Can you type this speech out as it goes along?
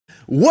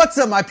What's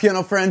up, my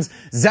piano friends?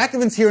 Zach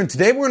Evans here, and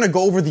today we're going to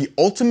go over the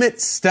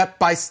ultimate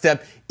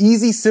step-by-step,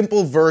 easy,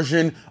 simple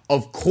version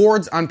of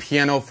chords on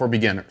piano for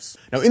beginners.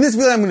 Now, in this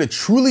video, I'm going to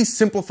truly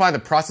simplify the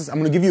process. I'm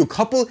going to give you a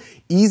couple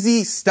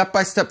easy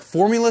step-by-step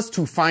formulas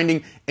to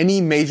finding any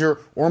major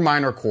or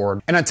minor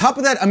chord. And on top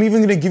of that, I'm even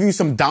going to give you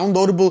some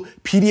downloadable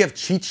PDF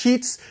cheat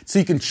sheets so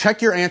you can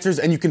check your answers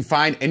and you can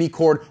find any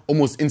chord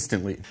almost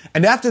instantly.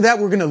 And after that,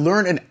 we're going to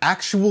learn an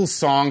actual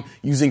song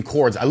using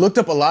chords. I looked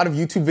up a lot of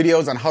YouTube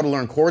videos on how to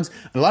learn chords,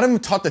 and a lot of them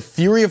taught the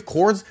theory of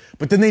chords,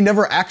 but then they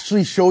never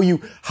actually show you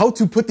how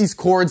to put these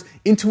chords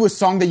into a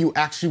song that you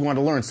actually want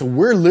to learn. So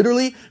we're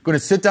literally going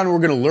to sit down and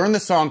we're going to learn the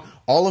song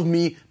All of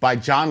Me by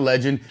John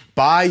Legend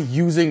by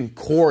using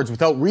chords,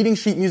 without reading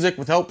sheet music,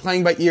 without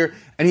playing by ear,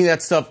 any of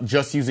that stuff,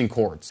 just using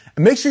chords.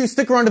 And make sure you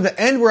stick around to the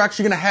end. We're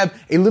actually going to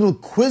have a little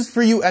quiz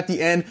for you at the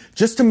end,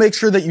 just to make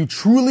sure that you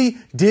truly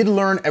did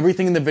learn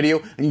everything in the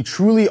video and you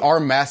truly are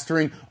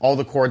mastering all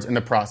the chords in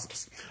the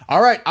process.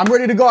 All right, I'm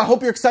ready to go. I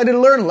hope you're excited to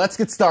learn. Let's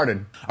get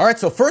started. All right,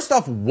 so first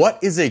off, what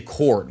is a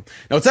chord?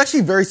 Now, it's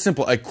actually very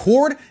simple. A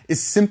chord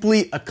is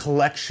simply a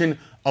collection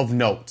of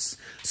notes.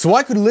 So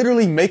I could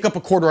literally make up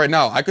a chord right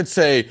now. I could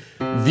say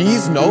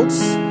these notes.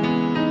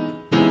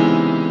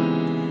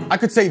 I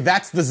could say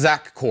that's the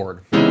Zach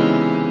chord.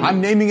 I'm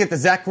naming it the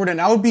Zach chord,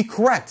 and I would be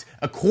correct.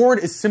 A chord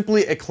is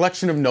simply a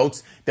collection of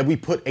notes that we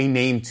put a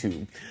name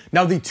to.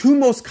 Now, the two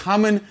most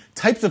common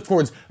types of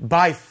chords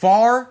by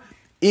far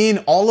in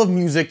all of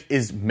music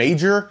is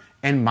major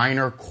and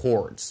minor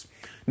chords.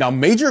 Now,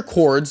 major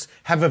chords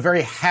have a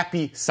very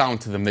happy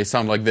sound to them. They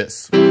sound like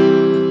this.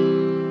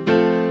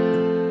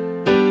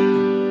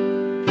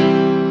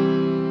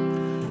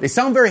 They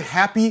sound very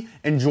happy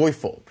and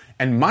joyful.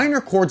 And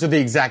minor chords are the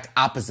exact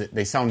opposite.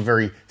 They sound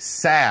very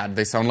sad.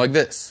 They sound like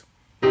this.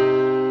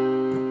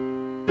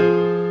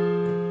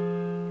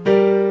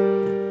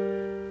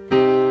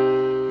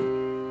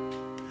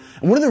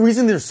 And one of the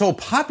reasons they're so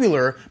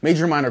popular,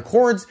 major and minor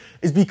chords,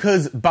 is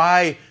because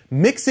by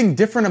mixing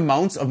different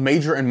amounts of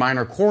major and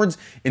minor chords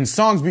in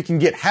songs, we can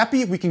get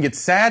happy, we can get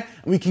sad,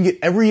 and we can get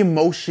every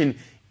emotion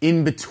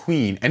in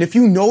between. And if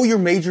you know your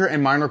major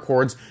and minor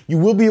chords, you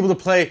will be able to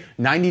play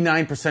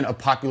 99% of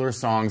popular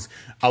songs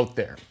out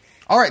there.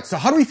 All right, so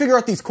how do we figure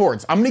out these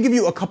chords? I'm going to give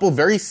you a couple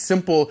very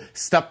simple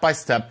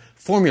step-by-step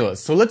formulas.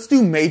 So let's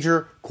do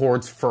major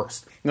chords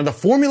first. Now, the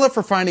formula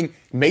for finding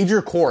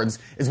major chords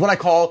is what I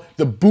call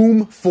the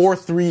boom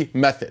 4-3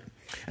 method.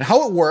 And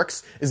how it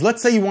works is,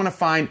 let's say you want to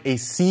find a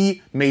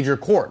C major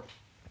chord.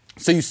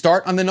 So you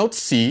start on the note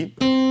C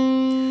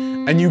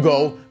and you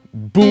go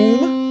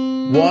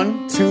boom,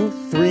 1, 2,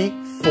 3,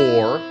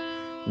 4,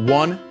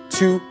 1,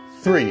 2,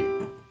 3.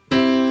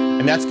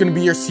 And that's going to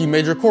be your C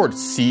major chord,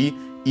 C,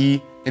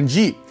 E, and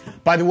G.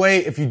 By the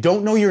way, if you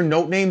don't know your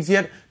note names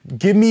yet,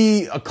 give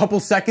me a couple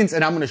seconds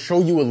and I'm going to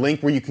show you a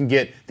link where you can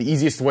get the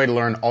easiest way to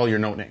learn all your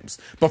note names.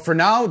 But for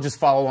now, just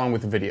follow along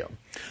with the video.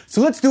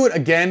 So let's do it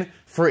again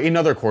for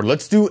another chord.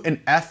 Let's do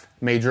an F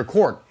major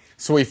chord.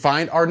 So we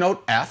find our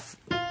note F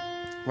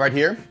right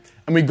here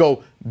and we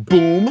go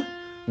boom,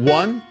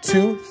 1,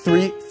 2,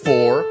 3,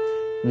 4,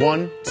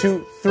 1,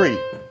 2, 3.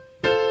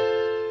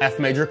 F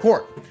major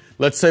chord.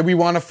 Let's say we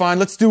want to find,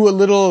 let's do a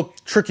little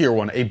trickier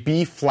one, a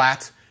B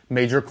flat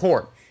major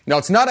chord. Now,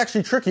 it's not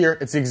actually trickier,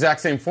 it's the exact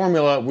same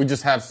formula, we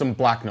just have some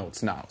black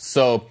notes now.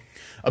 So,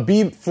 a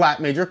B flat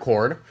major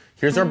chord,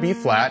 here's our B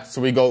flat,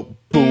 so we go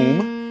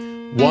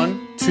boom,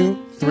 1,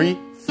 2, 3,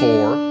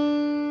 4,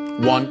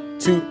 1,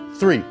 2,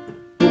 3.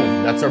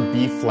 Boom, that's our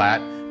B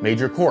flat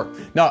major chord.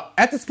 Now,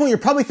 at this point, you're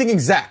probably thinking,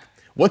 Zach,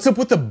 what's up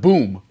with the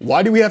boom?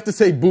 Why do we have to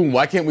say boom?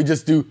 Why can't we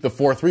just do the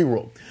 4-3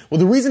 rule? Well,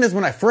 the reason is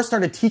when I first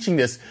started teaching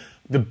this,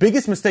 the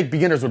biggest mistake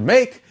beginners would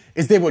make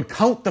is they would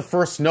count the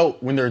first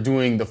note when they're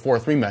doing the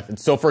 4-3 method.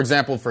 So for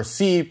example, for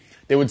C,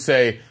 they would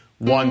say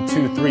 1,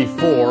 2, 3,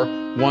 4,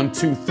 1,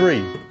 2,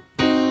 3.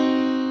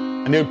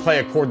 And they would play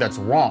a chord that's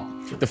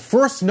wrong. The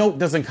first note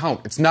doesn't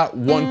count. It's not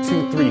 1,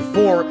 2, 3,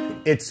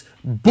 4. It's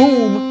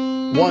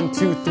boom, 1,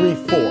 2, 3,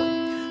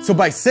 4. So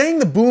by saying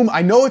the boom,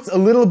 I know it's a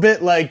little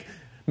bit like,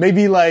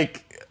 maybe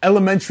like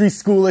elementary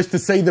schoolish to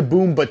say the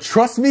boom, but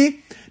trust me,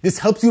 this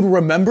helps you to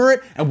remember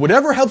it, and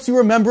whatever helps you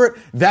remember it,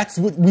 that's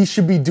what we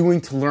should be doing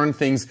to learn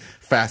things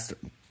faster.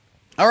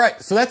 All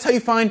right, so that's how you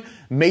find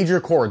major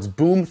chords,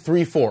 boom,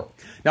 3, 4.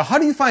 Now, how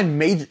do you find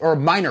major or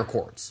minor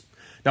chords?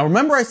 Now,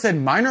 remember I said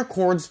minor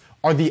chords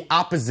are the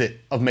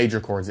opposite of major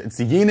chords. It's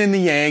the yin and the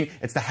yang,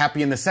 it's the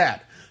happy and the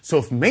sad. So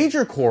if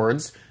major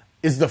chords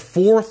is the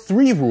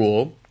 4-3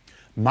 rule,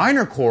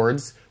 minor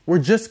chords, we're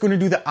just going to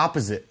do the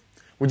opposite.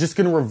 We're just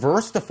going to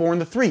reverse the 4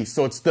 and the 3.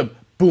 So it's the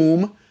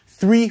boom,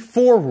 3-4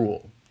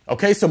 rule.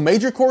 Okay, so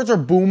major chords are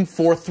boom,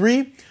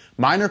 4-3.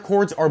 Minor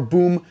chords are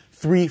boom,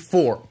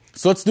 3-4.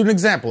 So let's do an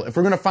example. If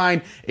we're going to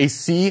find a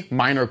C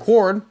minor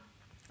chord,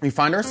 we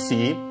find our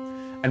C.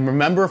 And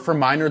remember, for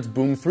minor, it's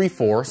boom,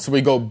 3-4. So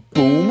we go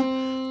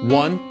boom,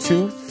 1,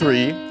 2,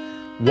 3,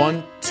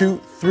 1, 2,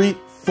 3,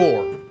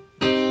 4.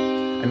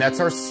 And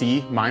that's our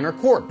C minor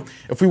chord.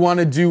 If we want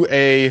to do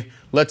a,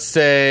 let's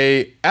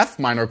say, F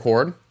minor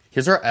chord,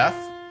 here's our F.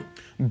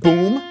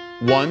 Boom,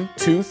 1,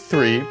 2,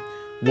 3,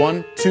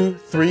 1, 2,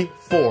 3,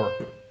 4.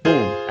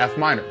 Boom, F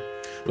minor.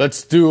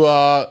 Let's do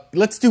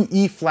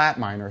E flat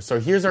minor. So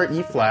here's our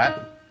E flat.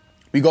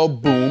 We go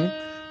boom,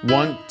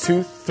 1,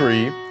 2,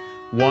 3,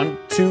 1,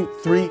 2,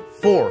 3,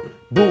 4.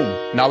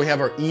 Boom. Now we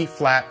have our E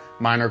flat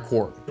minor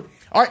chord.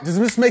 All right, does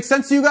this make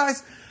sense to you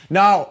guys?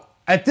 Now,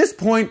 at this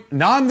point,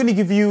 now I'm going to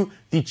give you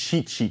the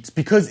cheat sheets,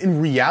 because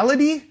in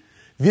reality,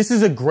 this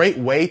is a great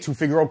way to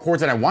figure out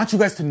chords, and I want you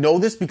guys to know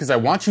this because I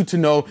want you to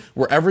know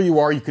wherever you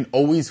are, you can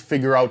always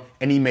figure out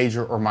any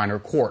major or minor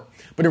chord.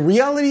 But in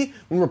reality,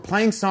 when we're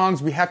playing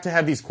songs, we have to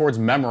have these chords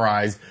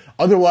memorized.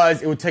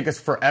 Otherwise, it would take us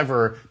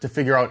forever to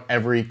figure out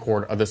every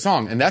chord of the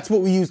song. And that's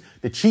what we use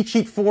the cheat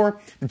sheet for.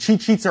 The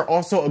cheat sheets are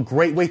also a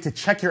great way to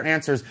check your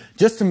answers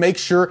just to make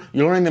sure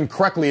you're learning them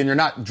correctly and you're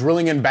not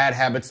drilling in bad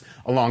habits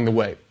along the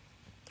way.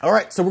 All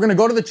right, so we're going to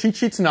go to the cheat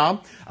sheets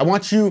now. I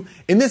want you,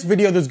 in this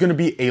video, there's going to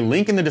be a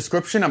link in the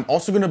description. I'm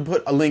also going to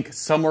put a link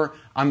somewhere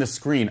on the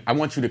screen. I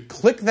want you to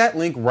click that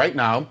link right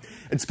now.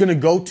 It's going to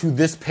go to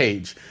this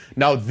page.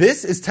 Now,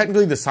 this is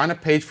technically the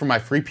sign-up page for my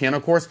free piano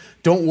course.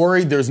 Don't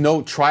worry, there's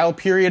no trial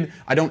period.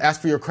 I don't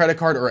ask for your credit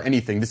card or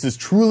anything. This is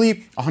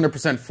truly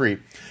 100% free.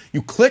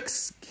 You click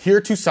here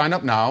to sign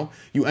up now.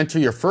 You enter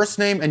your first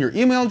name and your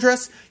email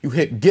address. You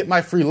hit Get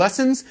My Free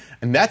Lessons,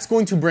 and that's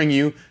going to bring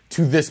you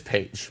to this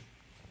page.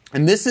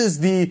 And this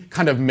is the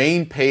kind of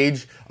main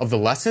page of the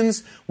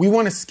lessons. We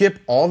want to skip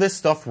all this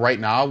stuff right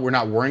now. We're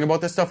not worrying about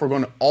this stuff. We're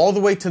going all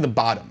the way to the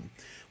bottom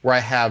where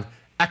I have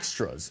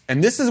extras.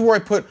 And this is where I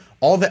put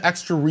all the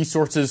extra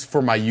resources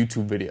for my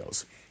YouTube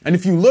videos. And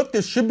if you look,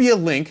 there should be a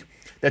link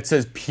that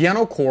says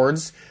Piano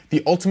Chords,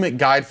 the Ultimate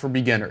Guide for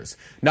Beginners.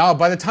 Now,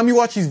 by the time you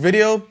watch this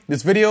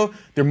video,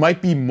 there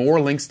might be more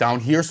links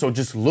down here. So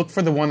just look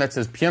for the one that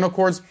says Piano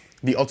Chords,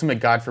 the Ultimate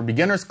Guide for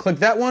Beginners. Click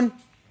that one.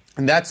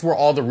 And that's where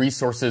all the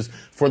resources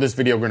for this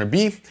video are going to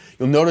be.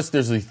 You'll notice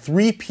there's the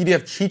 3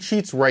 PDF cheat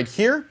sheets right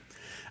here.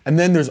 And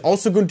then there's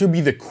also going to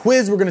be the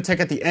quiz we're going to take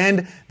at the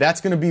end.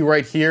 That's going to be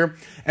right here.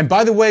 And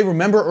by the way,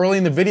 remember early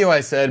in the video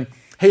I said,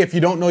 hey, if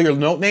you don't know your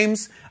note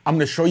names, I'm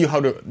going to show you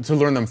how to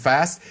learn them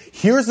fast.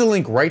 Here's the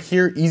link right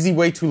here, easy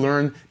way to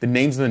learn the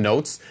names of the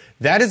notes.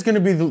 That is going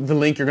to be the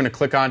link you're going to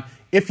click on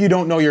if you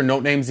don't know your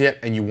note names yet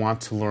and you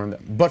want to learn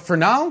them. But for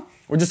now,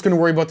 we're just going to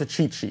worry about the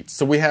cheat sheets.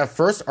 So we have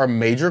first our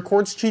major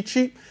chords cheat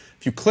sheet.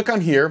 If you click on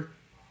here,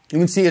 you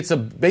can see it's a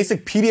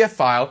basic PDF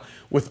file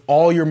with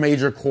all your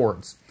major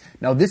chords.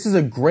 Now, this is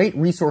a great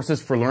resources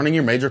for learning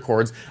your major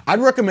chords. I'd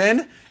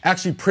recommend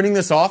actually printing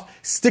this off,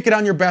 stick it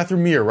on your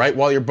bathroom mirror, right?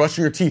 While you're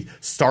brushing your teeth,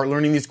 start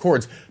learning these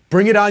chords.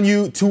 Bring it on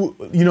you to,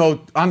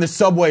 on the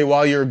subway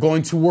while you're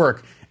going to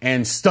work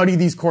and study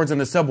these chords on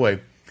the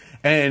subway.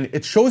 And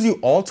it shows you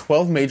all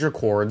 12 major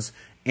chords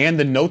and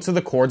the notes of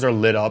the chords are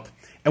lit up.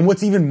 And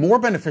what's even more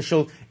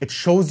beneficial, it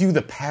shows you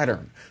the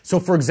pattern. So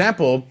for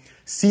example,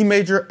 C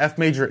major, F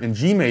major, and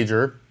G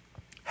major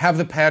have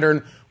the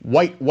pattern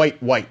white,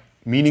 white, white,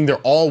 meaning they're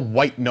all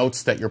white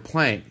notes that you're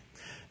playing.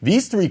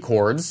 These 3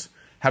 chords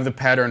have the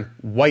pattern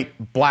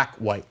white, black,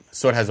 white.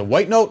 So it has a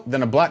white note,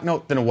 then a black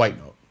note, then a white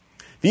note.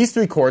 These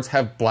 3 chords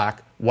have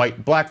black,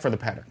 white, black for the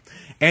pattern.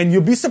 And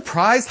you'll be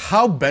surprised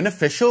how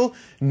beneficial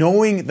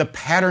knowing the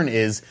pattern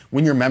is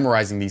when you're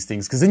memorizing these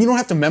things. Because then you don't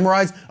have to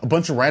memorize a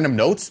bunch of random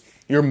notes.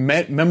 You're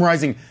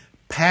memorizing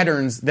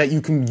patterns that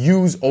you can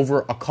use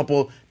over a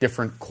couple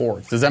different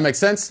chords. Does that make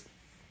sense?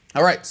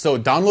 All right, so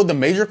download the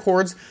major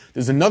chords.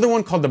 There's another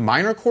one called the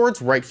minor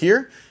chords right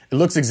here. It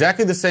looks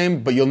exactly the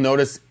same, but you'll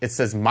notice it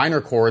says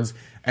minor chords,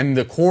 and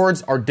the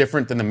chords are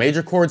different than the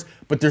major chords,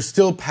 but there's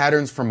still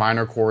patterns for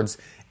minor chords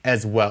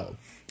as well.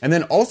 And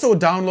then also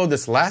download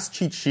this last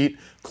cheat sheet,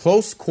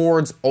 Close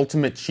Chords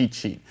Ultimate Cheat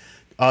Sheet.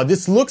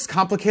 This looks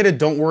complicated.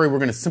 Don't worry, we're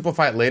going to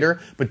simplify it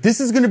later, but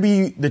this is going to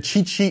be the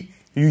cheat sheet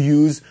you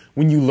use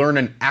when you learn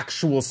an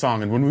actual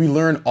song. And when we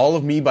learn All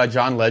of Me by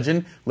John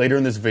Legend later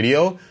in this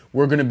video,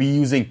 we're going to be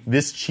using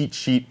this cheat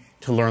sheet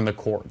to learn the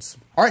chords.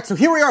 All right, so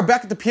here we are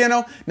back at the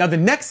piano. Now the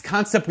next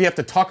concept we have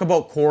to talk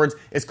about chords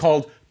is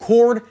called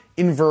chord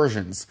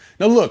inversions.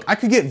 Now look, I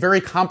could get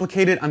very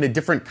complicated on the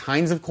different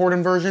kinds of chord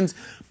inversions,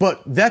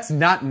 but that's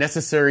not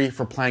necessary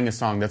for playing a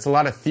song. That's a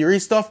lot of theory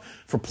stuff.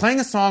 For playing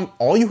a song,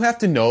 all you have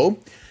to know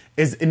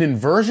is an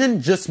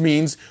inversion just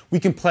means we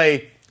can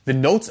play the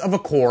notes of a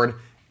chord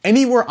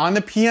anywhere on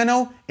the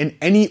piano, in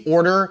any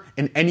order,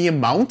 in any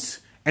amount,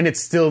 and it's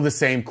still the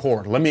same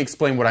chord. Let me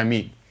explain what I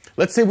mean.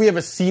 Let's say we have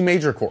a C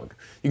major chord.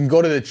 You can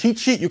go to the cheat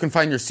sheet, you can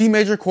find your C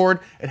major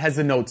chord. It has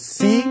the notes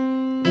C, E,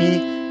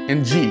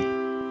 and G.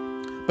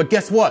 But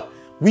guess what?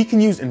 We can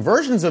use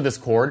inversions of this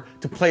chord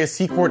to play a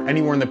C chord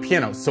anywhere in the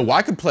piano. So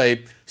I could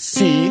play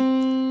C,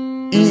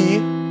 E,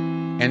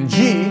 and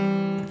G.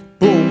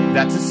 Boom,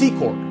 that's a C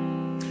chord.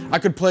 I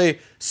could play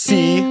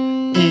C,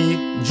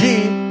 E,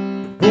 G.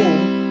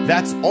 Boom.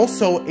 That's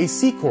also a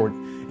C chord.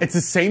 It's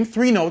the same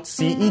 3 notes,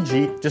 C, E,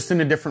 G, just in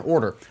a different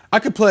order. I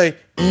could play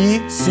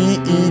E, C,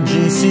 E,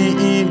 G, C,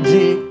 E,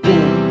 G,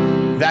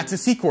 boom. That's a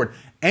C chord.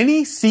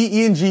 Any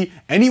C, E, and G,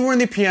 anywhere in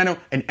the piano,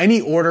 in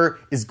any order,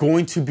 is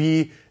going to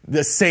be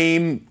the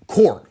same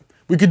chord.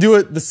 We could do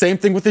it the same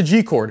thing with the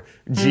G chord.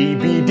 G,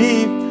 B,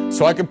 D.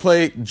 So I could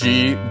play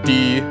G,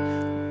 D,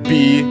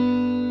 B,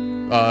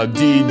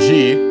 D,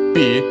 G,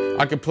 B.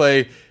 I could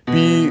play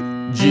B,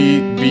 G,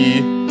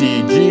 B,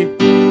 D, G.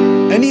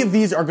 Any of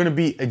these are going to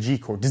be a G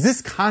chord. Does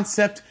this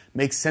concept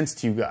make sense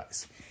to you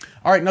guys?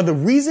 All right, now the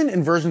reason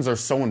inversions are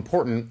so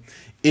important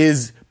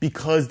is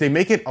because they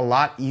make it a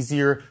lot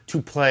easier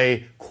to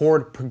play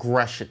chord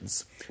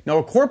progressions. Now,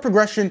 a chord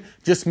progression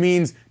just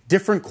means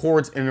different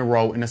chords in a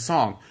row in a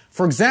song.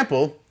 For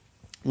example,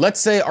 let's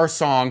say our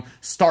song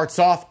starts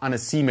off on a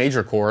C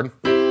major chord,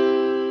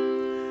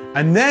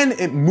 and then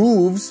it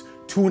moves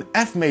to an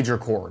F major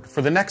chord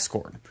for the next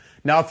chord.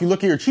 Now, if you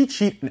look at your cheat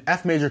sheet, an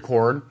F major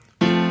chord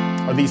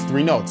are these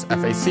three notes,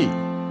 F, A, C.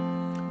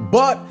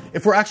 But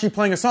if we're actually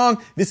playing a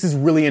song, this is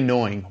really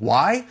annoying.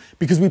 Why?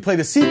 Because we play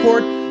the C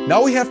chord,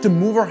 now we have to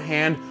move our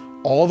hand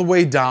all the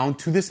way down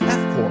to this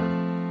F chord.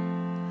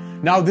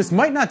 Now, this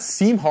might not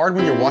seem hard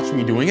when you're watching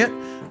me doing it,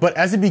 but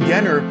as a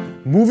beginner,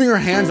 moving your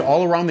hands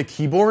all around the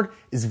keyboard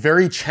is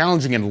very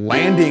challenging and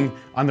landing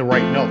on the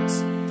right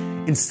notes.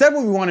 Instead,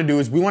 what we want to do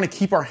is we want to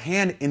keep our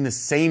hand in the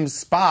same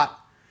spot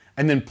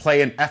and then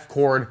play an F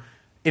chord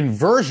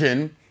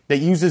inversion that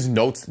uses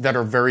notes that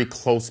are very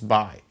close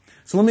by.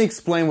 So let me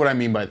explain what I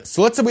mean by this.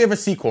 So let's say we have a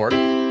C chord.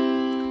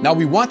 Now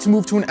we want to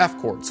move to an F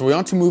chord. So we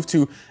want to move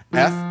to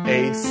F,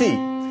 A, C.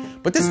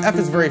 But this F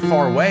is very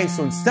far away,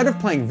 so instead of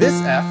playing this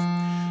F,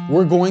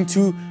 we're going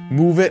to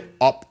move it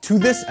up to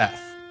this F.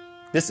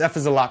 This F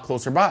is a lot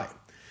closer by.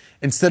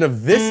 Instead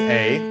of this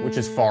A, which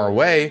is far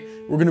away,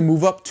 we're going to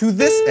move up to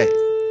this A.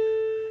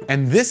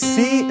 And this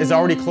C is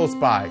already close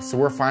by, so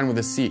we're fine with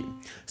a C.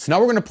 So now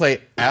we're going to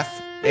play F,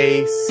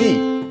 A,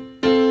 C.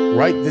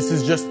 Right? This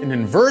is just an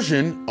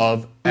inversion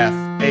of F,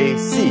 A,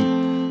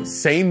 C.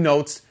 Same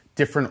notes,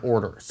 different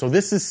order. So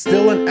this is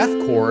still an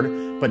F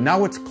chord, but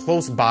now it's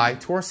close by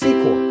to our C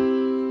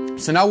chord.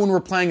 So now when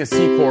we're playing a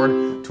C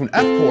chord to an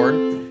F chord,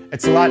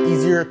 it's a lot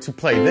easier to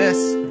play this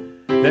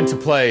than to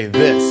play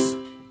this,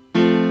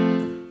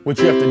 which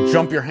you have to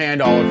jump your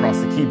hand all across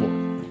the keyboard.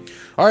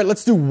 All right,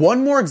 let's do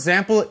one more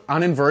example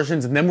on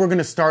inversions, and then we're going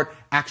to start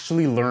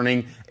actually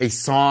learning a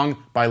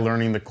song by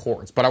learning the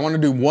chords. But I want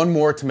to do one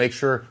more to make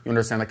sure you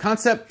understand the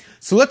concept.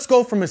 So let's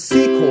go from a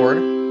C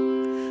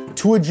chord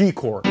to a G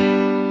chord.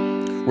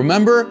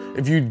 Remember,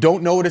 if you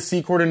don't know what a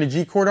C chord and a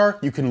G chord are,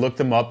 you can look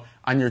them up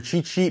on your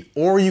cheat sheet,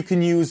 or you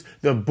can use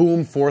the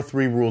boom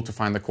 4-3 rule to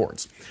find the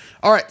chords.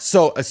 All right,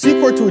 so a C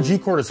chord to a G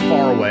chord is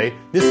far away.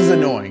 This is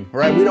annoying,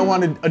 right? We don't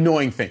want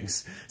annoying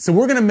things. So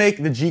we're going to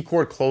make the G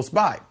chord close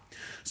by.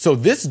 So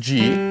this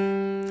G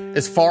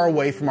is far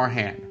away from our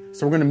hand.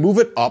 So we're going to move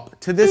it up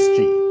to this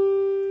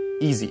G.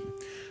 Easy.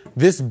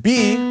 This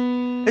B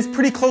is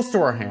pretty close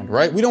to our hand,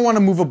 right? We don't want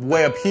to move up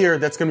way up here.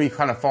 That's going to be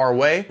kind of far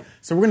away.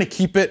 So we're going to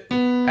keep it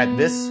at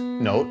this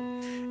note.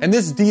 And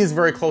this D is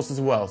very close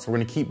as well. So we're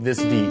going to keep this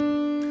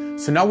D.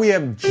 So now we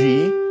have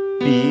G,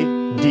 B,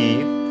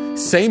 D.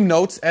 Same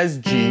notes as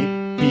G,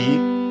 B,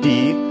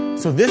 D.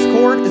 So this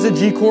chord is a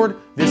G chord.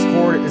 This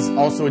chord is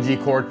also a G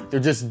chord. They're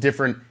just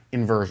different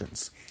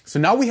inversions. So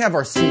now we have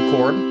our C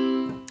chord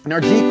and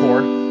our G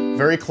chord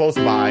very close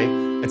by.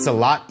 It's a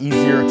lot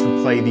easier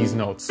to play these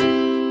notes.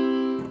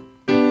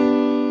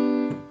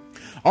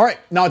 All right,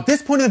 now at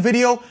this point of the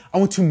video, I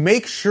want to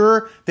make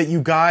sure that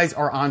you guys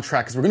are on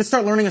track because we're going to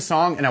start learning a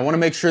song, and I want to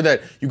make sure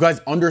that you guys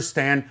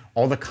understand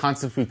all the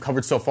concepts we've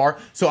covered so far.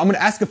 So I'm going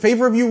to ask a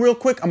favor of you real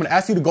quick. I'm going to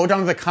ask you to go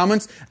down to the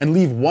comments and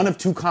leave one of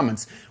two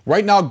comments.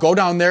 Right now, go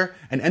down there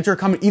and enter a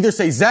comment. Either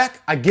say,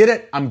 Zach, I get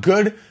it, I'm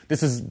good,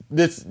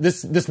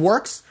 this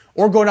works.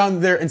 Or go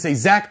down there and say,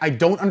 Zach, I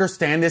don't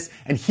understand this,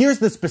 and here's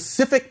the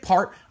specific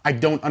part I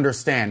don't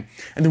understand.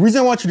 And the reason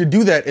I want you to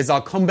do that is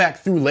I'll come back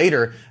through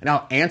later and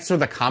I'll answer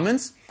the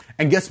comments.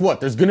 And guess what?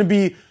 There's going to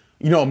be,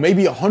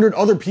 maybe 100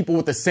 other people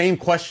with the same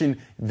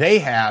question they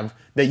have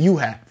that you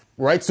have,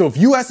 right? So if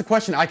you ask a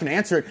question, I can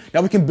answer it. Now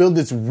we can build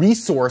this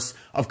resource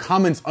of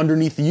comments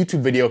underneath the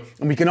YouTube video,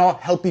 and we can all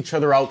help each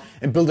other out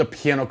and build a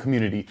piano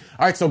community.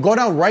 All right, so go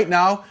down right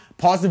now,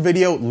 pause the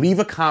video, leave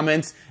a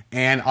comment,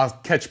 and I'll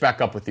catch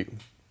back up with you.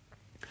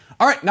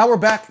 All right, now we're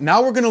back.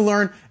 Now we're going to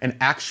learn an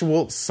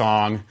actual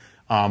song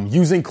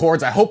using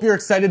chords. I hope you're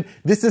excited.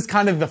 This is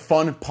kind of the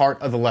fun part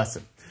of the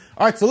lesson.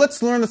 All right, so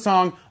let's learn the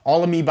song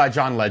All of Me by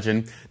John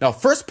Legend. Now,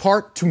 first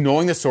part to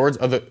knowing the chords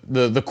of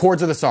the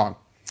chords of the song.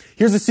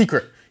 Here's the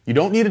secret. You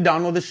don't need to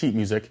download the sheet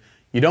music.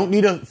 You don't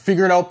need to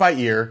figure it out by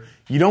ear.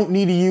 You don't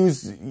need to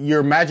use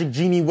your magic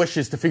genie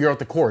wishes to figure out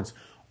the chords.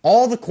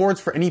 All the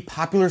chords for any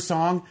popular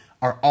song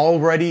are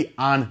already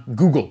on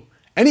Google.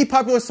 Any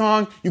popular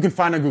song you can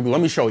find on Google.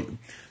 Let me show you.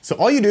 So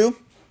all you do,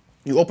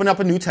 you open up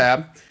a new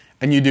tab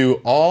and you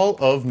do All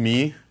of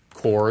Me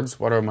chords.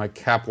 What are my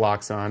cap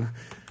locks on?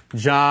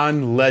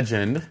 John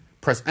Legend.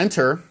 Press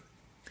enter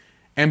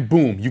and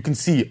boom, you can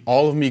see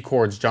All of Me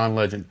chords, John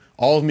Legend.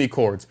 All of Me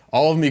chords,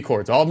 all of me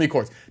chords, all of me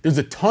chords. There's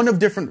a ton of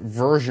different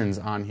versions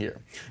on here.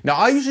 Now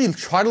I usually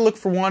try to look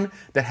for one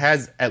that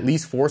has at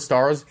least 4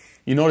 stars.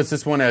 You notice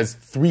this one has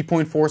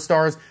 3.4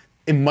 stars.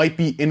 it might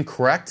be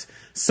incorrect.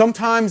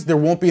 Sometimes there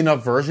won't be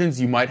enough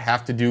versions. You might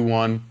have to do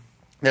one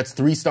that's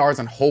 3 stars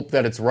and hope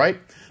that it's right.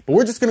 But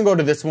we're just going to go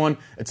to this one.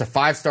 It's a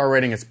 5-star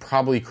rating. It's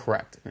probably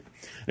correct.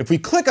 If we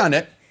click on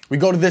it, we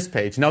go to this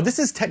page. Now, this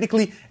is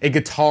technically a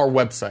guitar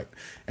website.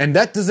 And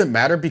that doesn't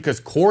matter because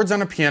chords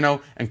on a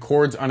piano and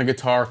chords on a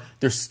guitar,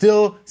 they're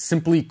still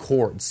simply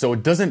chords. So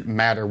it doesn't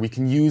matter. We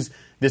can use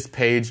this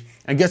page.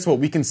 And guess what?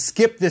 We can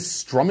skip this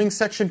strumming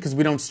section because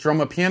we don't strum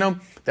a piano.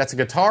 That's a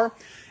guitar.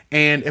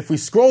 And if we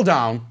scroll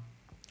down,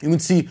 you can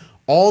see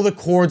all the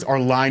chords are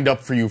lined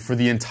up for you for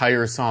the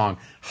entire song.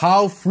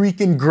 How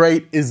freaking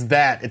great is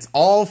that? It's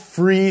all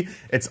free.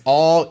 It's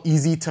all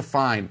easy to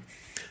find.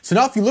 So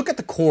now if you look at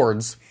the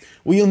chords,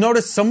 well, you'll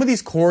notice some of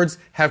these chords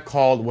have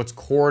called what's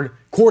chord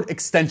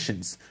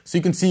extensions. So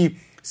you can see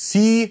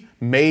C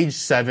Maj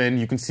 7,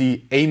 you can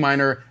see A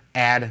minor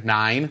add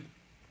 9.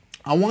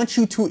 I want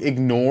you to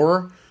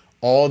ignore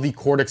all the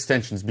chord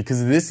extensions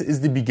because this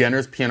is the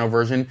beginner's piano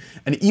version.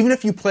 And even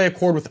if you play a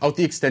chord without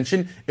the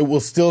extension, it will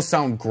still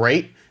sound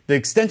great. The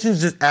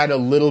extensions just add a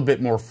little bit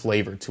more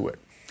flavor to it.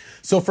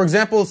 So for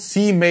example,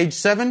 C Maj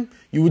 7,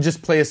 you would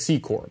just play a C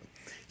chord.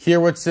 Here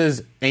where it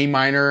says A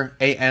minor,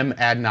 AM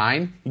add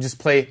 9, you just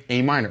play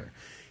A minor.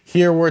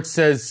 Here where it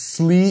says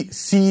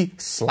C/D,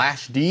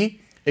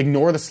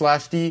 ignore the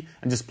 /D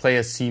and just play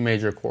a C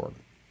major chord.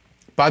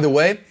 By the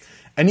way,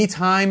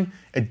 anytime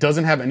it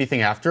doesn't have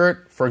anything after it,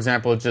 for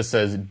example, it just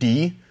says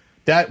D,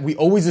 that we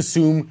always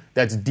assume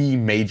that's D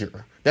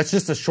major. That's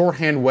just a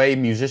shorthand way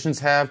musicians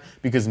have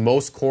because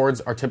most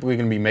chords are typically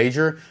going to be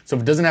major. So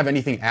if it doesn't have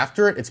anything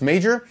after it, it's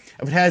major.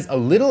 If it has a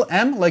little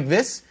m like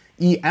this,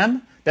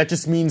 EM, that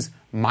just means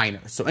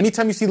minor. So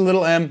anytime you see the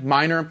little m,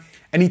 minor,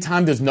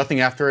 anytime there's nothing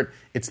after it,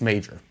 it's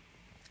major.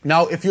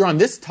 Now, if you're on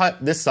this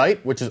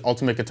site, which is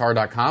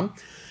ultimateguitar.com,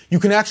 you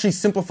can actually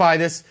simplify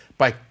this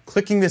by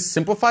clicking this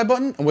simplify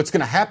button. And what's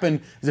going to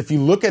happen is if you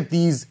look at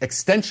these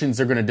extensions,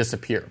 they're going to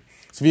disappear.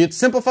 So if you hit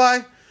simplify,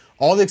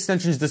 all the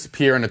extensions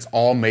disappear and it's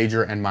all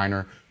major and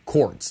minor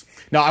chords.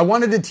 Now, I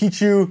wanted to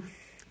teach you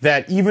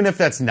that even if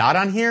that's not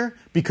on here,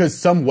 because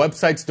some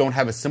websites don't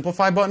have a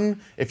simplify button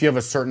if you have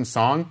a certain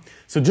song.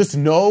 So just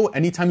know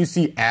anytime you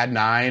see add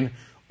 9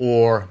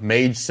 or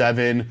Maj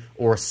 7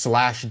 or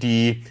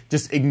 /D,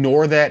 just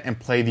ignore that and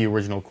play the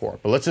original chord.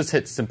 But let's just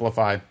hit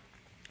simplify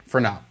for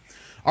now.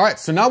 All right,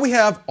 so now we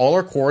have all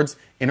our chords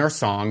in our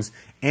songs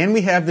and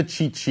we have the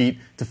cheat sheet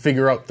to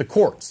figure out the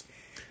chords.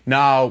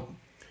 Now,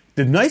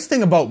 the nice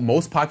thing about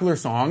most popular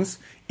songs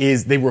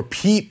is they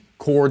repeat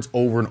chords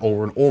over and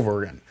over and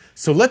over again.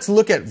 So let's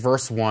look at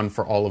verse 1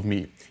 for All of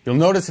Me. You'll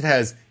notice it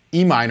has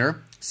E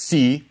minor,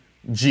 C,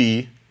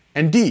 G,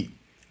 and D.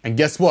 And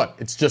guess what?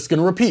 It's just going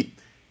to repeat.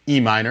 E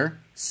minor,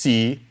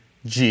 C,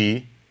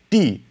 G,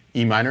 D.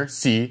 E minor,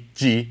 C,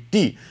 G,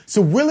 D.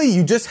 So really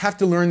you just have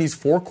to learn these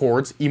 4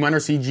 chords, E minor,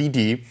 C, G,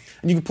 D,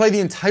 and you can play the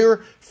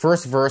entire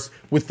first verse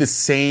with the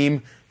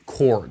same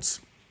chords.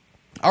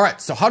 All right,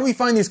 so how do we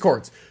find these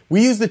chords?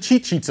 We use the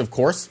cheat sheets, of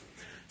course.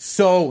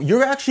 So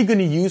you're actually going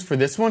to use for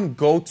this one,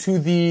 go to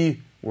the,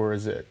 where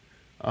is it?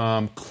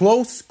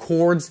 Close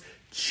chords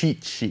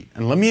cheat sheet.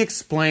 And let me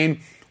explain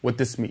what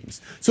this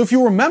means. So if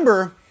you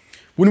remember,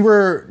 when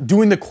we're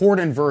doing the chord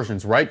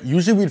inversions, right?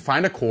 Usually we'd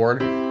find a chord,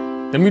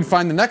 then we'd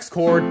find the next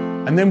chord,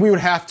 and then we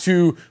would have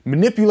to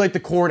manipulate the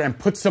chord and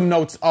put some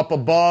notes up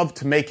above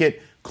to make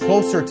it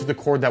closer to the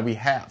chord that we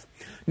have.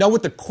 Now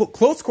what the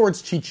close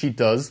chords cheat sheet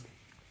does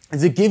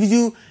is it gives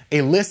you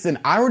a list, and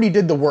I already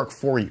did the work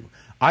for you.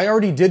 I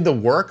already did the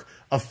work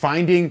of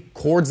finding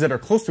chords that are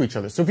close to each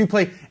other. So if you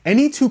play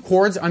any 2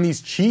 chords on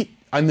this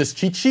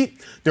cheat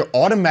sheet, they're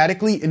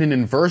automatically in an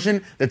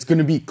inversion that's going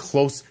to be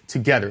close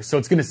together. So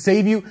it's going to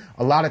save you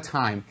a lot of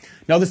time.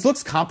 Now this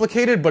looks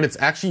complicated, but it's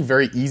actually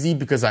very easy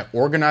because I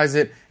organize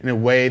it in a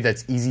way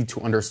that's easy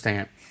to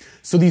understand.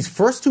 So these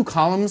first 2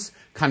 columns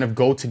kind of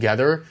go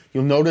together.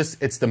 You'll notice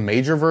it's the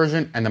major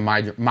version and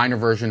the minor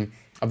version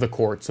of the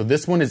chord. So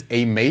this one is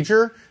A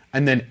major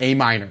and then A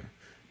minor,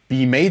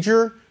 B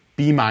major,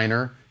 B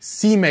minor,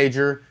 C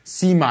major,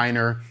 C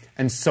minor,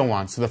 and so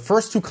on. So the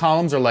first 2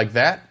 columns are like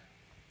that.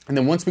 And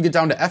then once we get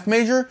down to F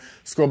major,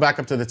 scroll back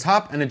up to the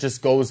top and it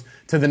just goes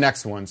to the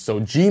next one. So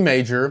G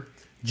major,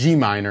 G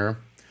minor,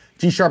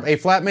 G sharp, A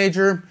flat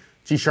major,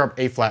 G sharp,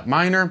 A flat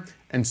minor,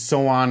 and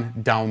so on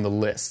down the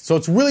list. So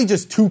it's really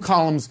just 2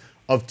 columns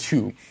of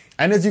 2.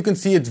 And as you can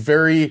see, it's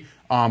very,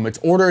 it's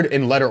ordered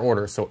in letter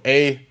order. So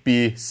A,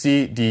 B,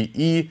 C, D,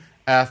 E,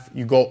 F.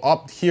 You go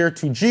up here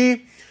to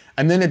G,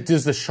 and then it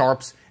does the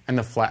sharps and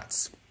the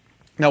flats.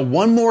 Now,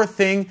 one more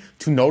thing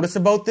to notice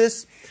about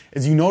this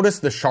is you notice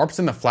the sharps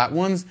and the flat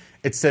ones,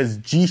 it says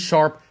G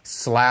sharp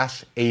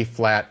 / A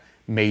flat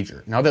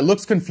major. Now that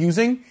looks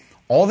confusing.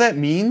 All that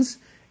means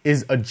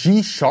is a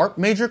G sharp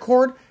major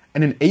chord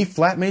and an A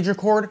flat major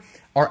chord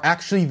are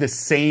actually the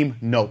same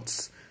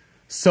notes.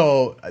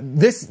 So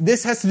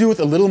this has to do with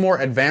a little more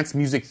advanced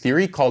music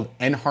theory called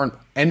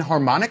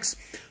enharmonics.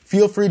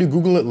 Feel free to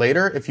Google it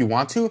later if you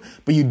want to,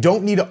 but you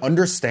don't need to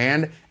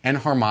understand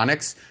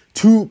enharmonics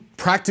to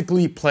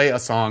practically play a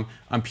song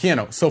on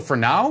piano. So for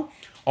now,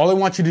 All I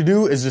want you to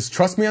do is just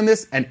trust me on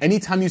this, and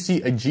anytime you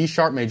see a G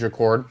sharp major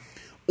chord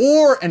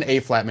or an A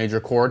flat major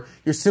chord,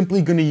 you're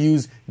simply going to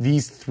use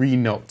these 3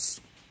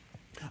 notes.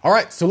 All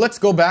right, so let's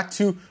go back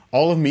to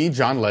All of Me,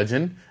 John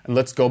Legend, and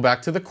let's go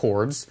back to the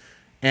chords,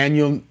 and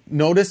you'll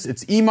notice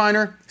it's E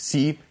minor,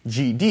 C,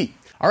 G, D.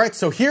 All right,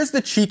 so here's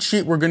the cheat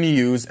sheet we're going to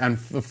use, and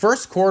the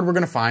first chord we're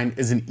going to find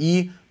is an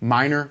E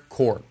minor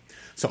chord.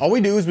 So all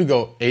we do is we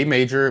go A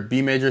major,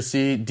 B major,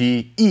 C,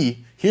 D, E.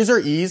 Here's our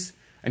E's,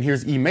 and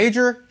here's E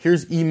major,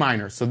 here's E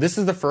minor. So this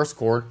is the first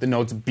chord, the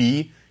notes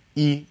B,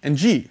 E, and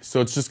G. So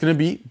it's just going to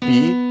be B,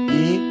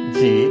 E,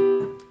 G,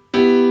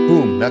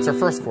 boom, that's our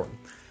first chord.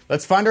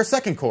 Let's find our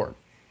second chord,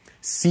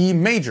 C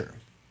major.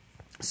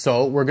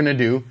 So we're going to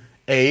do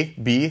A,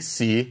 B,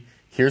 C.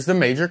 Here's the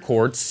major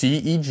chord, C,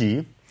 E,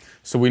 G.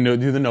 So we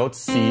do the notes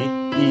C,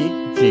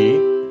 E,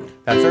 G.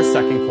 That's our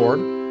second chord.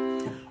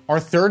 Our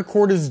third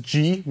chord is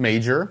G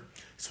major.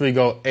 So we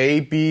go A,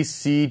 B,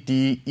 C,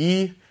 D,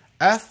 E,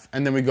 F,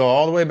 and then we go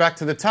all the way back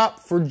to the top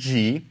for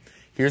G.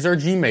 Here's our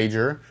G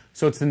major.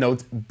 So it's the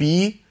notes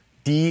B,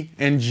 D,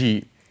 and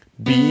G.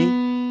 B,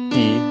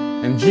 D,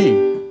 and G.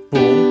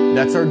 Boom.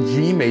 That's our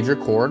G major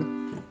chord.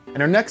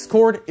 And our next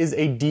chord is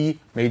a D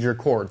major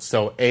chord.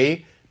 So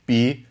A,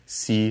 B,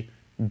 C,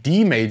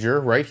 D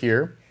major right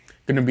here.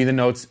 Going to be the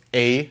notes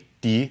A,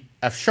 D,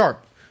 F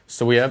sharp.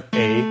 So we have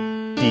A,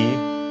 D,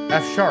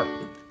 F sharp.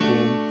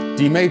 Boom,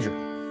 D major.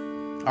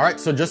 All right,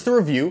 so just to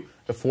review,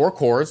 the 4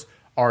 chords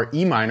are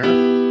E minor,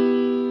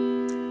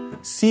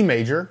 C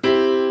major,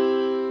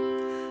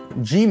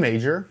 G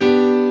major,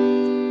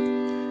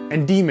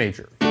 and D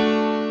major.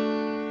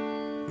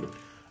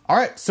 All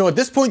right, so at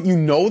this point you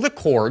know the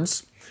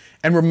chords.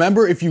 And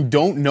remember, if you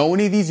don't know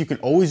any of these, you can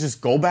always just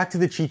go back to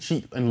the cheat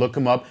sheet and look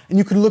them up. And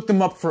you can look them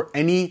up for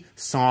any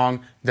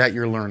song that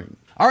you're learning.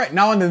 All right,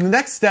 now on to the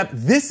next step,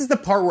 this is the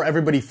part where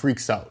everybody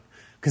freaks out.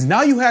 Because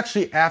now you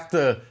actually have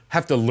to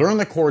learn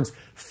the chords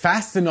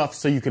fast enough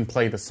so you can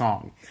play the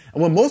song.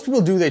 And what most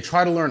people do, they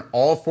try to learn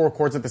all 4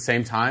 chords at the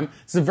same time.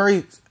 It's a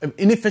very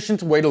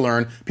inefficient way to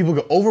learn. People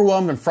get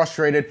overwhelmed and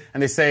frustrated,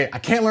 and they say, I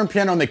can't learn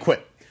piano, and they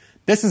quit.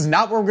 This is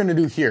not what we're going to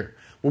do here.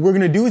 What we're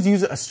going to do is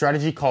use a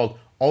strategy called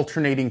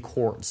alternating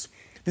chords.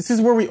 This is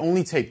where we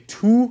only take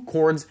 2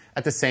 chords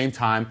at the same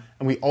time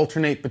and we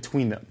alternate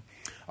between them.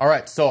 All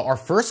right, so our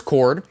first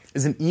chord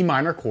is an E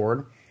minor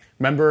chord.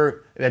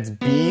 Remember, that's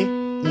B,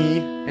 E,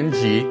 and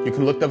G. You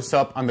can look this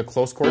up on the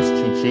close chords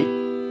cheat sheet.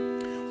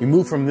 We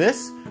move from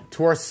this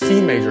to our C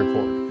major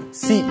chord,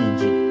 C, E,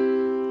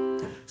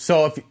 G.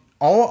 So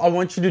all I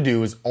want you to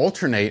do is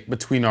alternate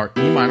between our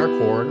E minor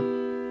chord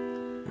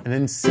and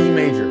then C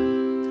major.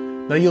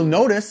 Now you'll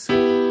notice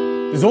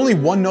there's only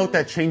one note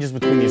that changes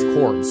between these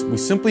chords. We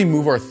simply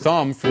move our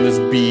thumb from this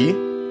B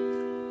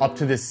up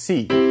to this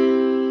C.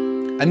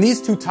 And these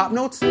 2 top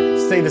notes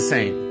stay the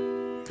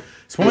same.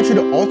 So I want you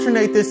to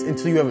alternate this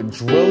until you have it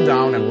drilled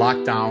down and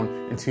locked down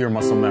into your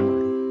muscle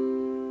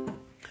memory.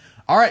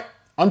 All right,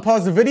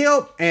 unpause the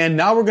video, and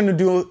now we're going to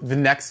do the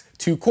next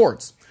 2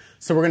 chords.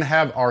 So we're going to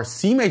have our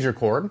C major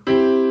chord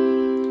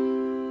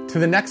to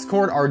the next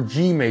chord, our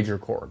G major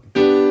chord.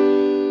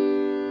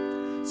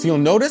 So you'll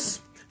notice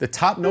the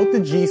top note,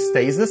 the G,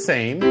 stays the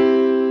same,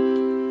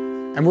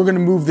 and we're going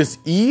to move this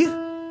E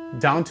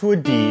down to a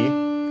D,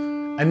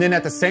 and then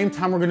at the same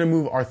time we're going to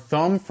move our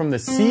thumb from the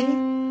C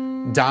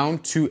down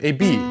to a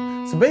B.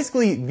 So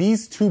basically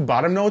these 2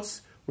 bottom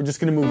notes, we're just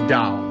going to move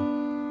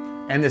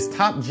down, and this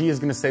top G is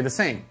going to stay the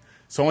same.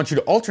 So I want you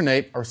to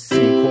alternate our C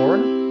chord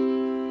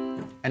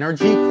and our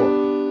G chord.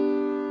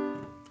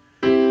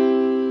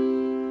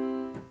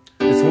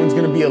 This one's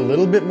going to be a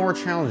little bit more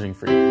challenging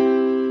for you.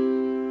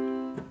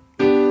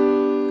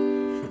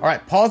 All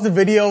right, pause the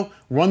video,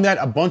 run that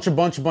a bunch of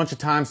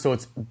times so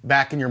it's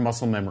back in your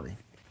muscle memory.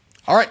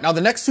 All right, now the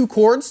next 2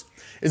 chords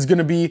is going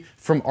to be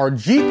from our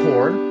G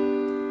chord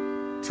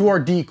to our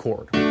D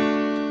chord.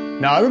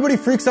 Now everybody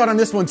freaks out on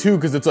this one too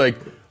because it's like,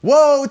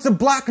 whoa, it's a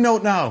black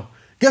note now.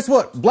 Guess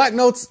what? Black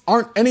notes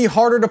aren't any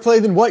harder to play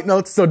than white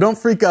notes, so don't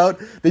freak out.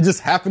 They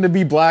just happen to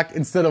be black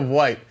instead of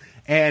white.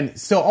 And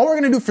so all we're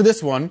going to do for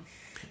this one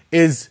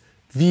is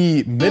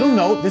the middle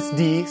note, this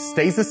D,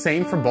 stays the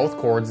same for both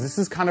chords. This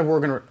is kind of where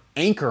we're going to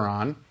anchor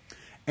on.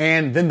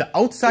 And then the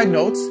outside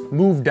notes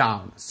move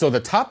down. So the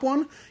top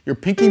one, your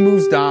pinky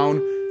moves down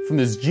from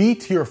this G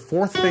to your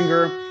 4th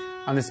finger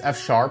on this F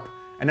sharp.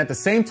 And at the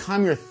same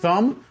time, your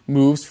thumb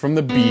moves from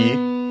the B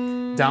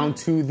down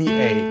to the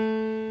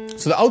A.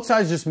 So the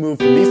outsides just move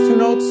from these 2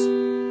 notes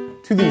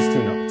to these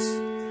 2 notes.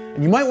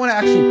 And you might want to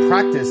actually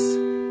practice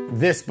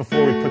this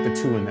before we put the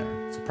 2 in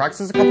there. So practice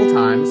this a couple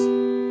times.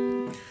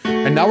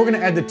 And now we're going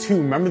to add the 2.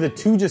 Remember, the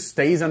 2 just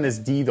stays on this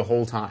D the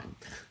whole time.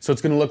 So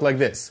it's going to look like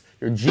this.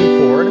 Your G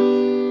chord,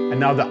 and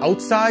now the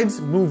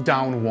outsides move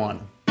down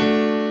 1.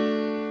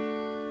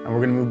 And we're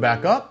going to move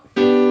back up,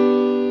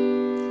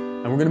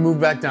 and we're going to move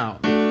back down.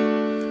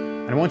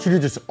 And I want you to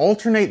just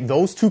alternate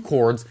those 2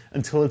 chords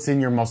until it's in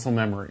your muscle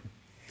memory.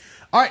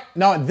 All right,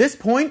 now at this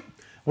point,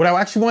 what I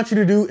actually want you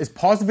to do is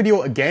pause the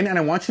video again, and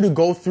I want you to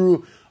go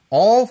through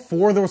all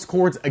 4 of those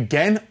chords,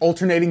 again,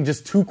 alternating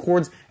just 2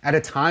 chords at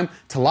a time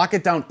to lock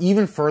it down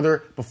even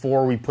further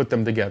before we put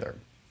them together.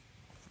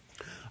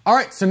 All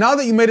right, so now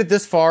that you made it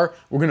this far,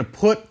 we're gonna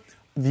put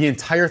the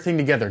entire thing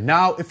together.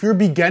 Now, if you're a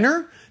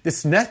beginner,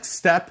 this next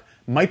step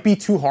might be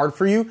too hard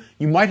for you.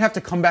 You might have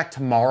to come back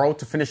tomorrow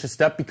to finish a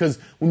step, because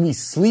when we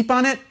sleep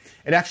on it,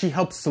 it actually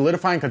helps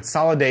solidify and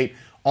consolidate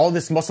all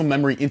this muscle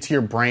memory into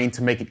your brain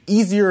to make it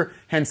easier,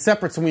 hands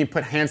separate, so when you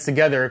put hands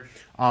together,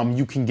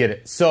 you can get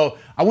it. So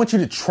I want you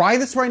to try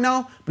this right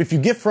now, but if you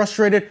get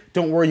frustrated,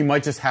 don't worry, you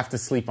might just have to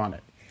sleep on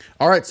it.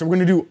 All right, so we're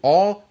gonna do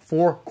all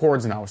 4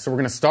 chords now. So we're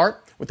gonna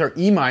start with our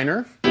E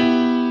minor,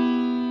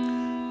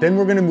 then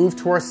we're gonna move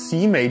to our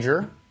C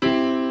major,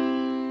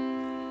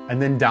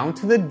 and then down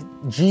to the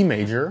G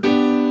major,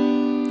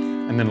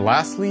 and then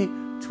lastly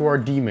to our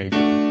D major.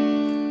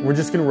 We're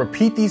just gonna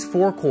repeat these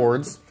 4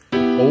 chords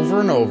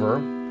over and over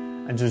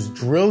and just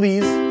drill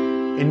these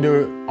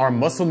into our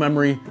muscle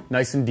memory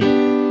nice and deep.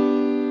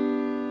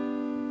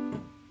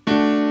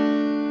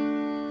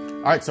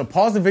 All right, so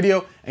pause the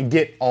video and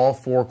get all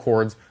 4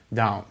 chords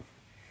down.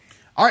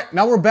 All right,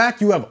 now we're back.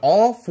 You have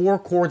all 4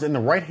 chords in the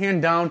right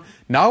hand down.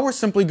 Now we're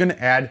simply gonna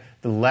add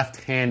the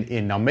left hand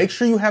in. Now make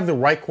sure you have the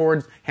right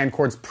chords, hand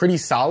chords pretty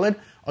solid.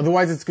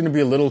 Otherwise it's gonna be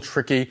a little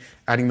tricky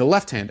adding the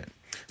left hand in.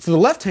 So the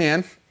left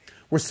hand,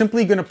 we're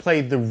simply gonna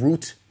play the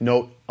root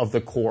note of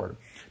the chord.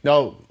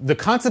 Now, the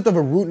concept of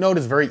a root note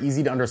is very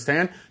easy to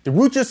understand. The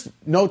root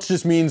note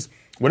just means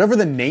whatever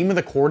the name of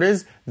the chord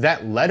is,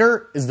 that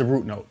letter is the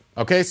root note.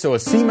 Okay, so a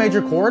C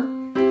major chord,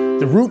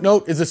 the root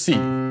note is a C.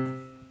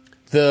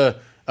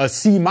 A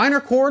C minor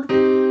chord,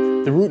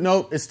 the root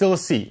note is still a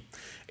C.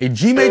 A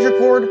G major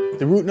chord,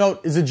 the root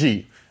note is a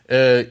G.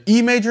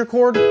 E major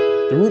chord,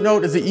 the root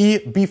note is a E.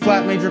 B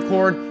flat major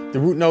chord, the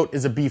root note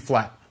is a B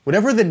flat.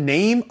 Whatever the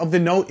name of the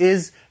note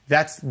is,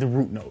 that's the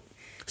root note.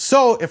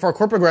 So if our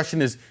chord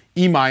progression is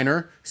E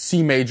minor,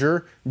 C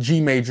major,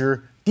 G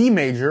major, D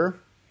major,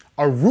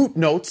 our root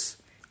notes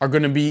are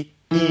going to be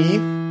E,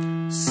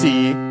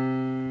 C,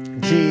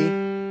 G,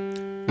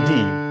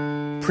 D.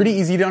 Pretty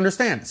easy to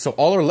understand. So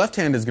all our left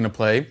hand is going to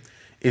play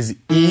is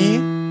E,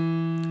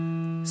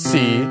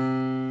 C,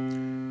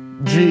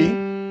 G,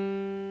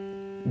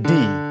 D.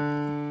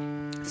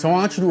 So I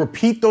want you to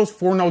repeat those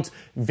 4 notes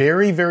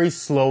very, very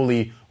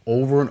slowly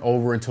over and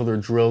over until they're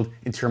drilled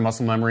into your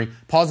muscle memory.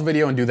 Pause the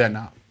video and do that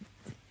now.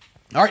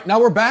 All right, now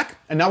we're back,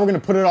 and now we're gonna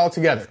put it all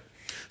together.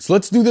 So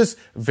let's do this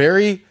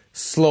very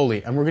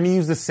slowly, and we're gonna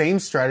use the same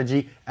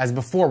strategy as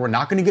before. We're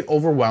not gonna get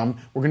overwhelmed.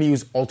 We're gonna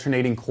use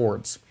alternating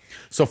chords.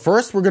 So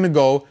first, we're gonna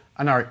go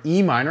on our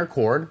E minor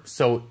chord.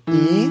 So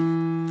E,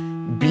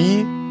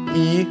 B,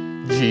 E,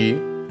 G,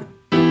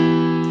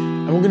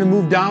 and we're gonna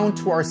move down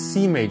to our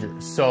C major.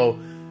 So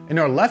in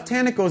our left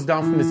hand, it goes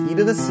down from this E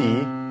to the C.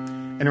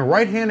 In our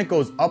right hand, it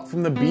goes up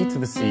from the B to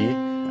the C.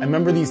 And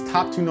remember, these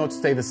top 2 notes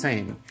stay the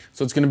same.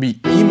 So it's going to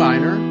be E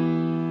minor,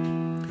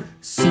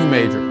 C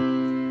major.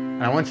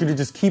 And I want you to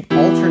just keep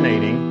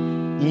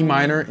alternating E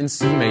minor and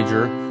C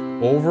major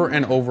over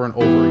and over and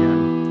over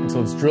again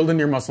until it's drilled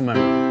into your muscle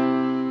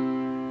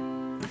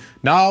memory.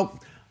 Now,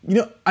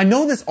 I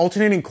know this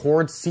alternating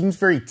chord seems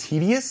very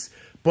tedious,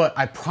 but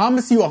I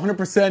promise you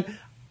 100%,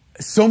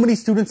 so many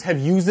students have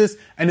used this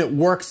and it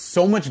works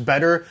so much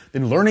better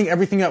than learning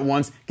everything at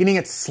once, getting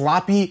it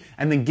sloppy,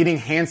 and then getting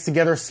hands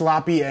together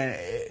sloppy. And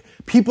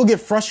people get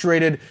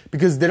frustrated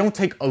because they don't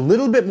take a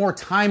little bit more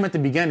time at the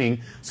beginning,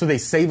 so they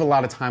save a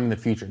lot of time in the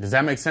future. Does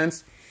that make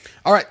sense?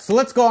 All right, so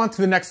let's go on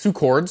to the next 2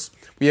 chords.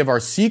 We have our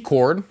C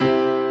chord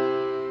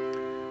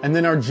and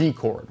then our G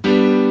chord.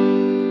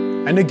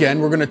 And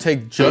again, we're gonna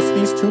take just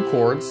these 2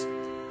 chords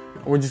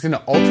and we're just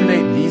gonna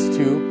alternate these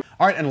 2.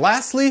 All right, and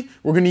lastly,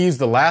 we're gonna use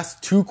the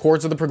last 2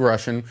 chords of the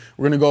progression.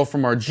 We're gonna go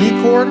from our G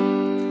chord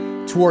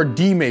to our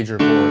D major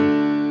chord.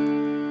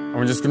 And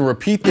we're just gonna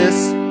repeat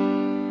this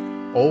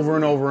over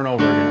and over and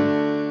over again.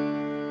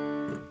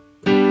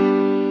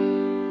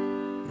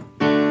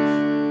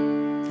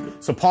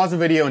 So pause the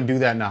video and do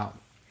that now.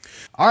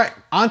 All right,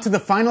 on to the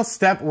final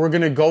step. We're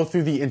gonna go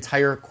through the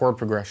entire chord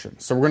progression.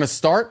 So we're gonna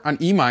start on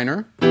E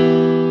minor,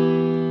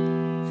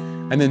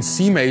 and then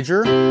C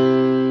major,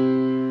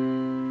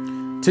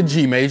 to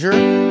G major,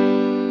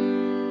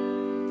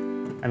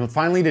 and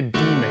finally to D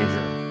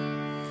major.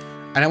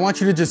 And I want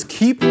you to just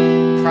keep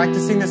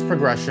practicing this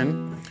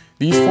progression,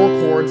 these 4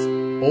 chords,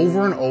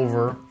 over and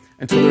over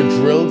until they're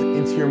drilled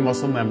into your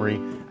muscle memory.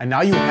 And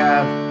now you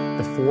have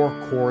the 4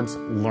 chords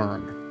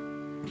learned.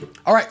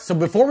 All right, so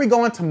before we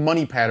go into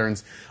money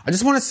patterns, I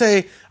just want to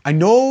say, I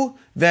know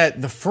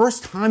that the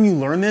first time you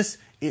learn this,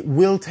 it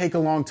will take a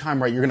long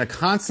time, right? You're gonna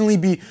constantly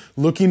be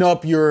looking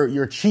up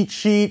your cheat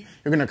sheet.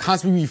 You're gonna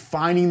constantly be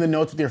finding the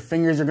notes with your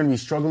fingers. You're gonna be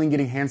struggling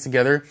getting hands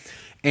together.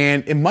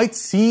 And it might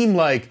seem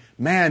like,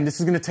 man, this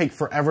is gonna take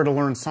forever to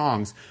learn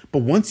songs.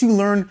 But once you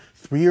learn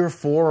 3 or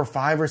 4 or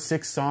 5 or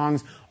 6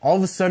 songs, all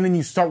of a sudden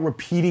you start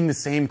repeating the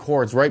same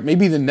chords, right?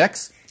 Maybe the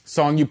next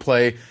song you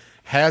play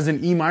has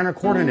an E minor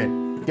chord in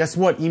it. Guess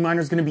what? E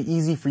minor is gonna be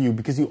easy for you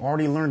because you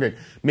already learned it.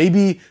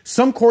 Maybe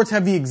some chords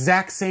have the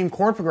exact same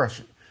chord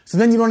progression. So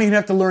then you don't even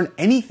have to learn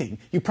anything.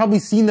 You've probably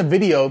seen the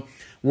video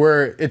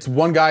where it's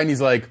one guy and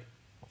he's like,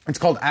 it's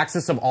called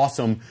Axis of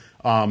Awesome.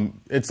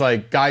 It's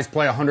like guys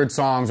play 100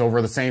 songs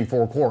over the same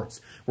 4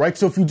 chords, right?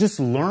 So if you just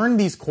learn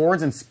these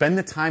chords and spend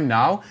the time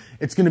now,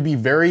 it's going to be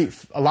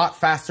a lot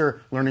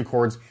faster learning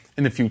chords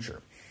in the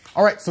future.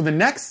 All right, so the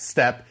next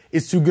step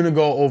is going to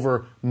go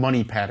over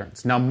money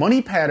patterns. Now,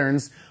 money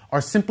patterns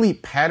are simply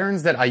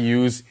patterns that I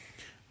use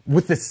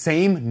with the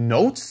same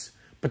notes,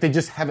 but they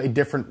just have a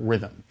different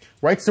rhythm,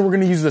 right? So we're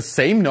going to use the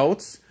same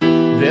notes,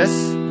 this,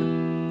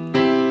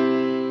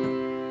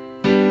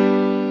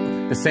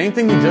 the same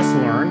thing we just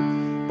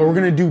learned, but we're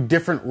going to do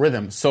different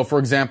rhythms. So for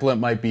example, it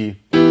might be,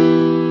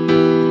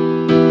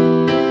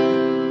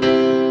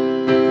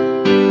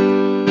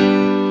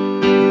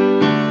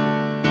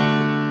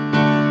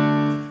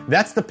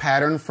 that's the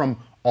pattern from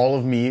All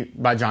of Me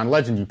by John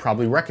Legend. You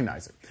probably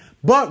recognize it.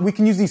 But we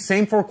can use these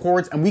same 4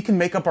 chords and we can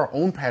make up our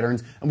own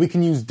patterns and we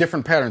can use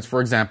different patterns. For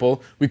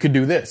example, we could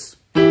do this.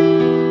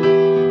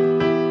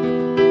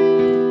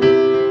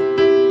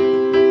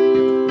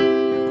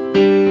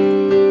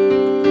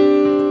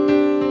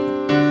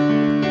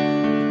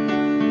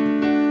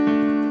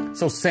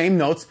 So same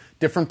notes,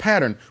 different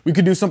pattern. We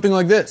could do something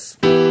like this.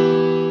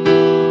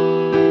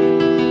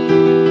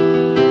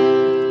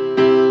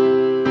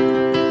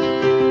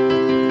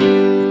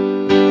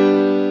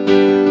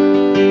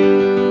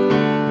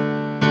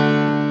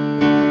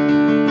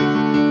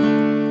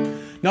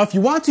 Now, if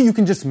you want to, you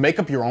can just make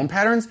up your own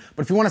patterns,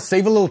 but if you want to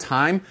save a little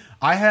time,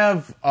 I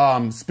have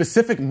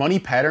specific money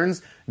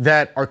patterns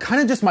that are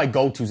kind of just my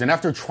go-tos. And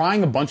after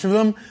trying a bunch of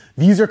them,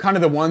 these are kind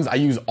of the ones I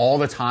use all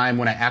the time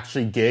when I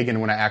actually gig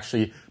and when I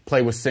actually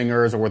play with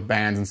singers or with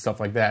bands and stuff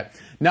like that.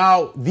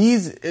 Now,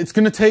 it's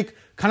going to take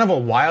kind of a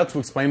while to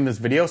explain in this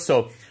video,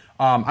 so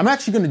I'm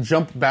actually going to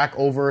jump back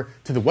over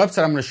to the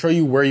website. I'm going to show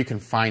you where you can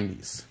find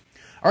these.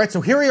 All right,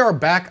 so here we are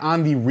back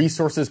on the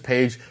resources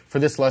page for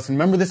this lesson.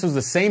 Remember, this was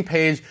the same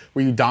page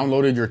where you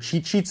downloaded your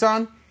cheat sheets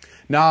on.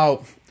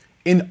 Now,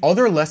 in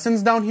other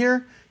lessons down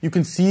here, you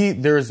can see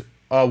there's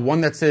one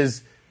that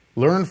says,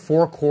 learn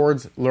 4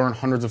 chords, learn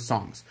hundreds of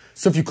songs.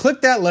 So if you click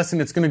that lesson,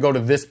 it's gonna go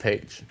to this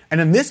page. And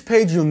in this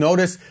page, you'll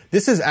notice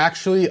this is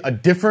actually a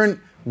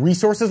different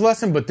resources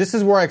lesson, but this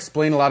is where I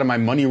explain a lot of my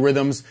money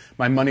rhythms,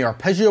 my money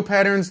arpeggio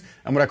patterns,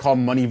 and what I call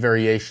money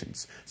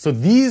variations. So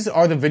these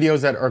are the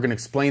videos that are going to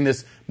explain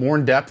this more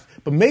in depth,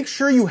 but make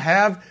sure you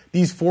have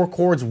these 4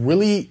 chords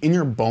really in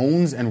your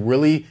bones and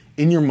really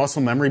in your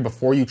muscle memory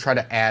before you try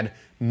to add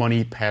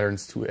money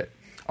patterns to it.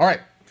 All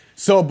right,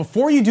 so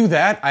before you do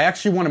that, I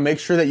actually want to make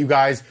sure that you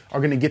guys are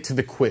going to get to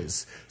the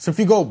quiz. So if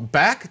you go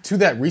back to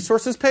that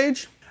resources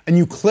page, and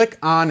you click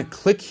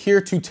here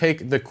to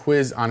take the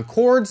quiz on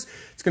chords.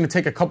 It's going to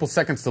take a couple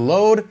seconds to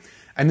load.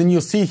 And then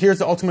you'll see here's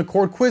the ultimate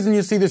chord quiz. And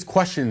you'll see there's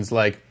questions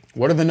like,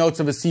 what are the notes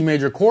of a C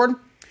major chord?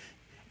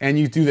 And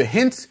you do the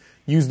hints,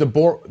 use the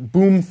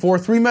boom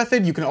 4-3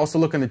 method. You can also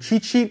look on the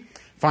cheat sheet,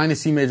 find a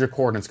C major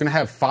chord. And it's going to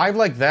have 5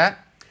 like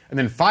that. And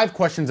then 5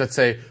 questions that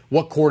say,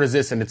 what chord is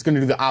this? And it's going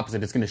to do the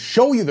opposite. It's going to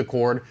show you the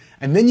chord.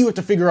 And then you have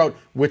to figure out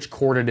which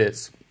chord it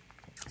is.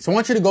 So I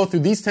want you to go through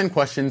these 10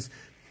 questions.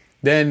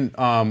 Then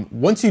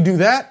once you do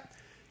that,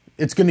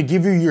 it's going to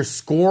give you your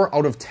score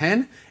out of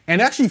 10. And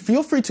actually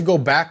feel free to go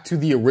back to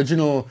the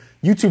original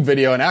YouTube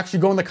video and actually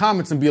go in the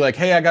comments and be like,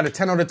 hey, I got a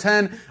 10 out of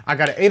 10, I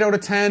got an 8 out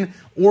of 10,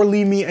 or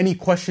leave me any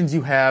questions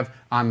you have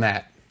on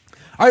that.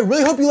 I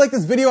really hope you like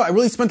this video. I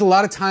really spent a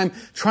lot of time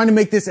trying to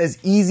make this as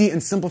easy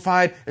and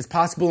simplified as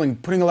possible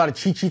and putting a lot of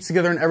cheat sheets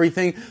together and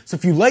everything. So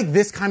if you like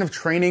this kind of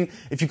training,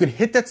 if you could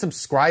hit that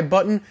subscribe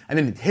button and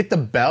then hit the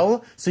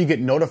bell so you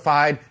get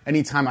notified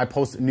anytime I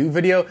post a new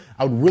video,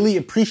 I would really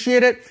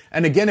appreciate it.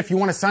 And again, if you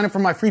want to sign up for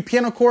my free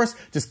piano course,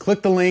 just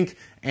click the link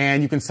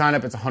and you can sign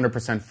up. It's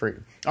 100% free.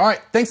 All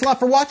right, thanks a lot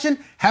for watching.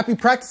 Happy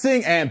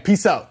practicing and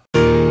peace out.